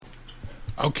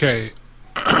Okay,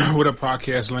 what up,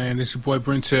 podcast land? This is your boy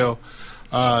Brentel.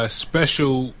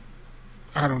 Special.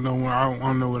 I don't know. I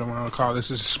don't know what I want to call this.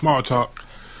 This is small talk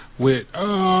with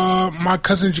my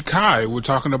cousin Jakai. We're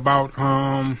talking about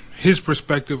his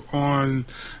perspective on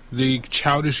the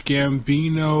Childish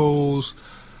Gambino's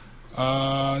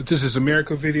This Is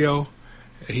America video.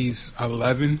 He's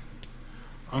 11.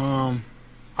 I'm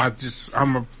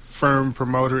a firm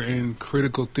promoter in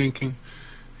critical thinking,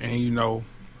 and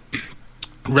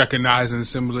recognizing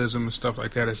symbolism and stuff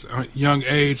like that at a young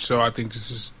age. So I think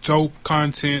this is dope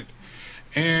content.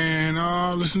 And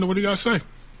listen to what he got to say.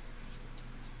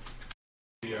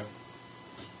 Yeah.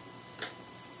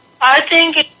 I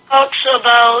think it talks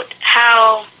about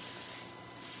how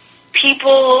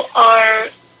people are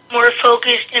more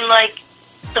focused in like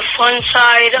the fun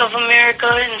side of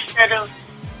America instead of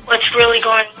what's really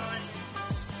going on.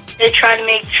 They try to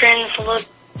make trends look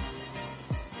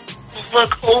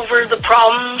over the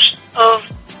problems of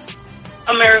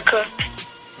America.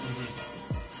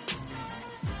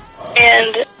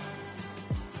 And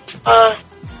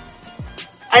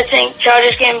I think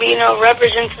Childish Gambino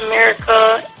represents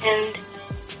America, and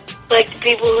like the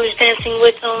people who's dancing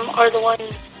with him are the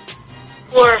ones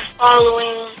who are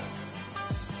following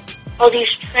all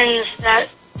these trends that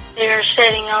they are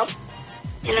setting up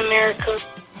in America,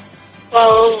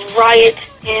 while riot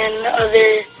and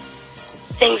other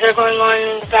things are going on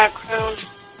in the background.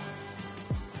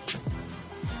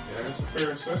 Yeah, that's a fair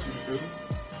assessment, dude.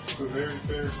 It's a very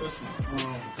fair assessment.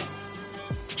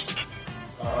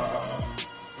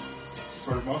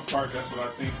 For the most part, that's what I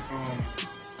think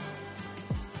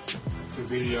the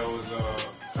video is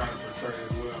trying to portray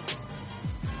as well.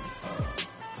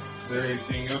 Is there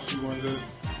anything else you wanted to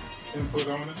input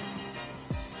on it?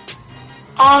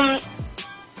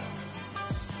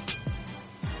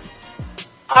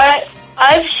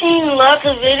 I've seen lots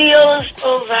of videos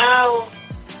of how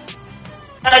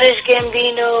Childish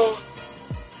Gambino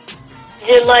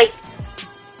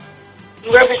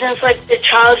represents like the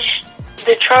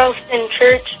Charleston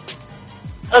church,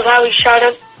 of how he shot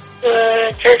up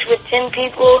the church with 10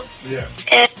 people. Yeah.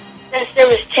 And since there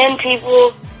was 10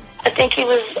 people, I think he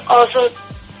was also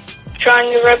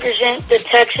trying to represent the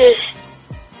Texas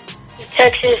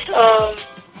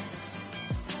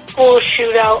school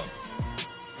shootout.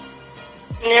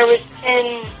 And there was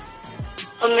 10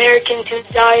 Americans who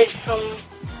died from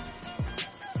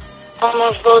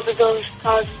almost both of those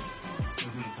causes.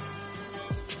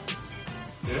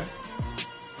 Yeah.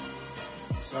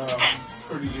 It's a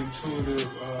pretty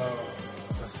intuitive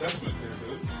assessment there,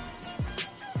 dude.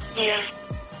 Yeah.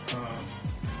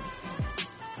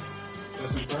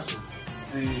 That's impressive.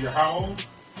 And you're how old?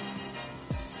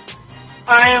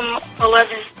 I am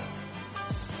 11.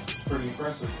 It's pretty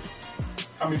impressive.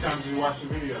 How many times did you watch the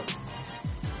video?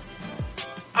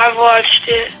 I've watched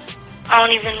it, I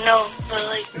don't even know, but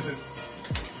like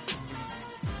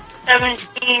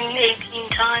 17, 18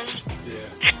 times. Yeah.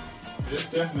 It's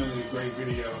definitely a great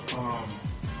video.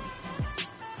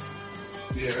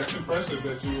 Yeah, that's impressive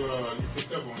that you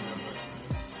picked up on that much,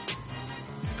 man.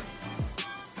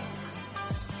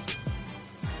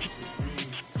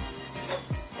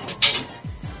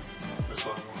 That's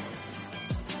what I want.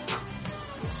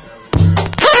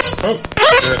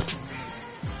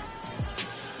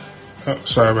 Oh,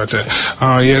 sorry about that.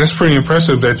 Yeah, that's pretty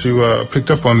impressive that you picked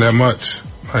up on that much.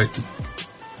 Like,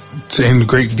 in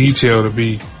great detail to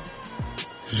be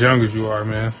as young as you are,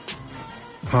 man.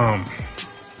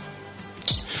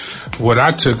 What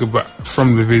I took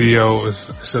from the video is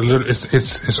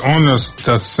it's on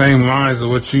the same lines of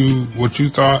what you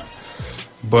thought,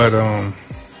 but I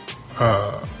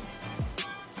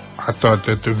thought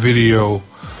that the video,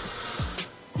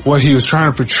 what he was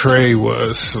trying to portray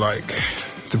was like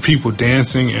the people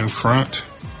dancing in front.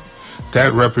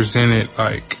 That represented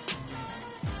like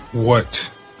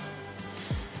what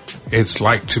it's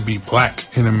like to be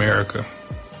black in America,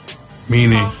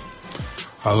 meaning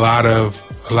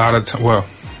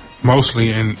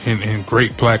mostly in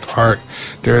great black art,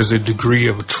 there's a degree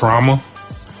of trauma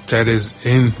that is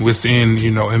within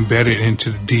embedded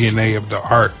into the DNA of the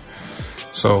art.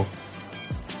 So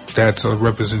that's a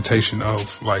representation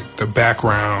of like the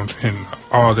background and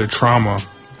all the trauma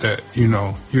that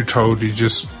you're told you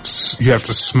have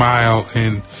to smile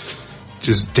and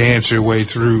just dance your way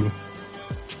through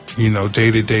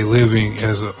day-to-day living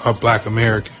as a black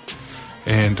American.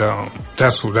 And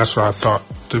that's what I thought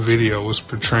the video was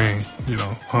portraying.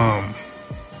 Like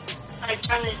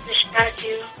trying to distract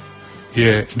you.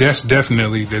 Yeah, that's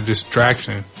definitely the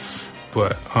distraction.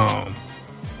 But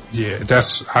yeah,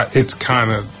 it's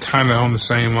kind of on the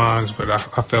same lines. But I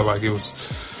felt like it was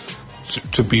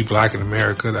to be black in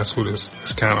America. That's what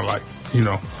it's kind of like. You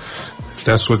know,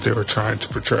 that's what they were trying to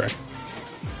portray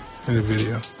in the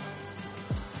video.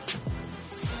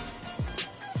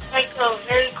 Like a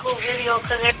very cool video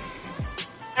because there's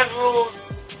several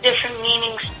different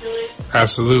meanings to it.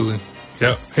 Absolutely.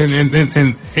 Yep. And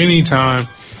anytime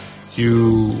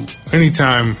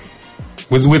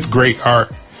with great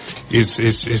art, it's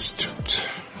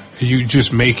you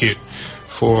just make it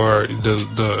for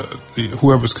the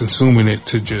whoever's consuming it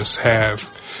to just have,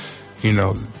 you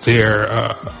know,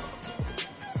 their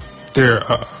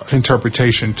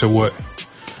interpretation to what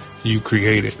you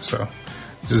created. So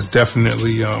this is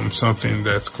definitely something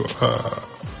that's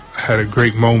had a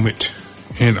great moment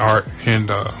in art and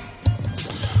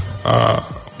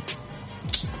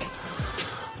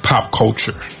pop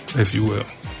culture, if you will.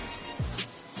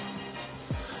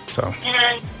 So.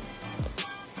 And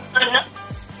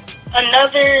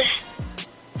another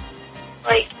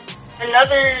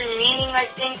meaning I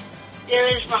think there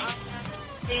is behind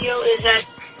that video is that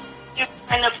you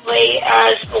kind of play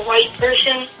as a white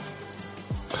person.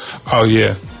 Oh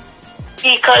yeah.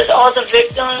 Because all the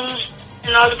victims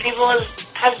and all the people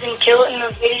have been killed in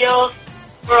the video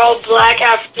were all black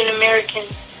African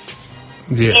Americans.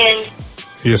 Yeah. And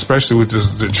yeah, especially with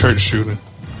the church shooting.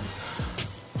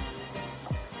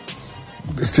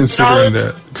 Considering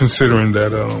that,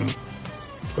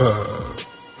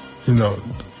 you know,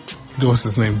 what's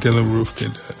his name? Dylan Roof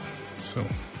did that. So,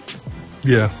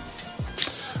 yeah,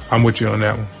 I'm with you on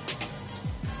that one.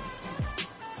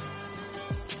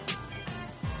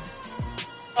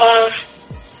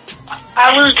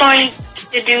 I was going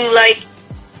to do like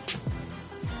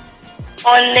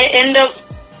on the end of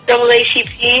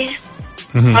NAACP.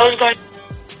 Mm-hmm. I was going to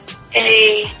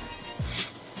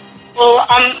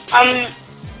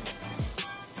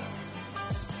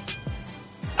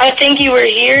I think you were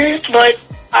here, but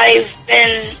I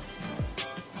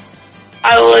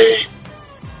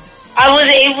was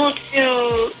able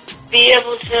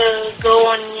to go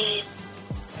on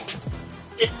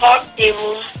the talk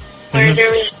table where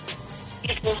there was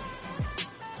people.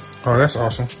 Oh, that's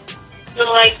awesome. So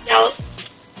like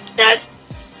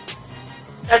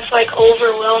that's like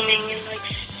overwhelming and like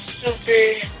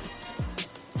super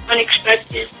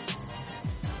unexpected.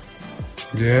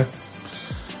 Yeah.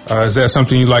 Is that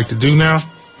something you like to do now?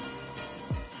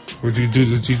 Could you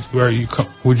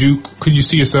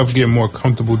see yourself getting more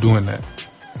comfortable doing that?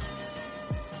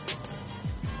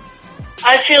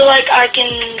 I feel like I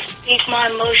can speak my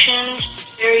emotions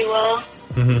very well.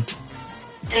 Mm-hmm.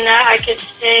 And that I could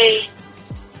say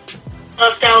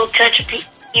stuff that will catch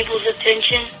people's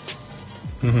attention.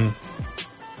 Mm-hmm.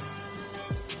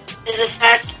 Is a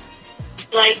fact,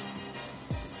 like,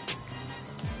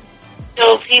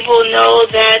 so people know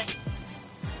that,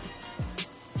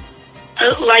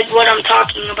 like, what I'm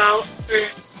talking about, or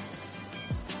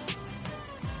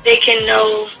they can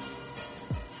know.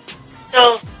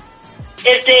 So,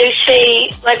 if they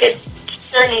say, like, a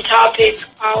certain topic,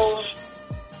 I'll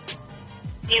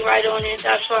be right on it.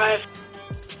 That's why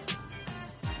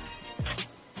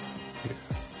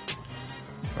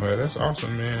All right, that's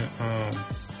awesome, man.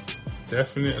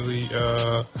 Definitely,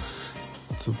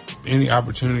 any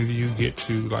opportunity you get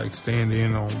to like stand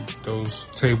in on those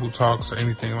table talks or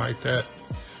anything like that,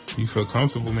 you feel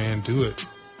comfortable, man, do it.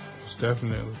 Most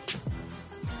definitely.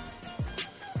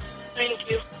 Thank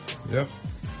you. Yep.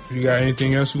 You got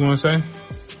anything else you want to say?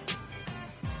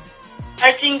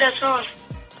 I think that's all.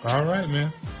 All right,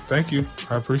 man. Thank you.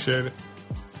 I appreciate it.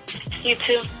 You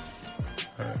too.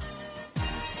 All right.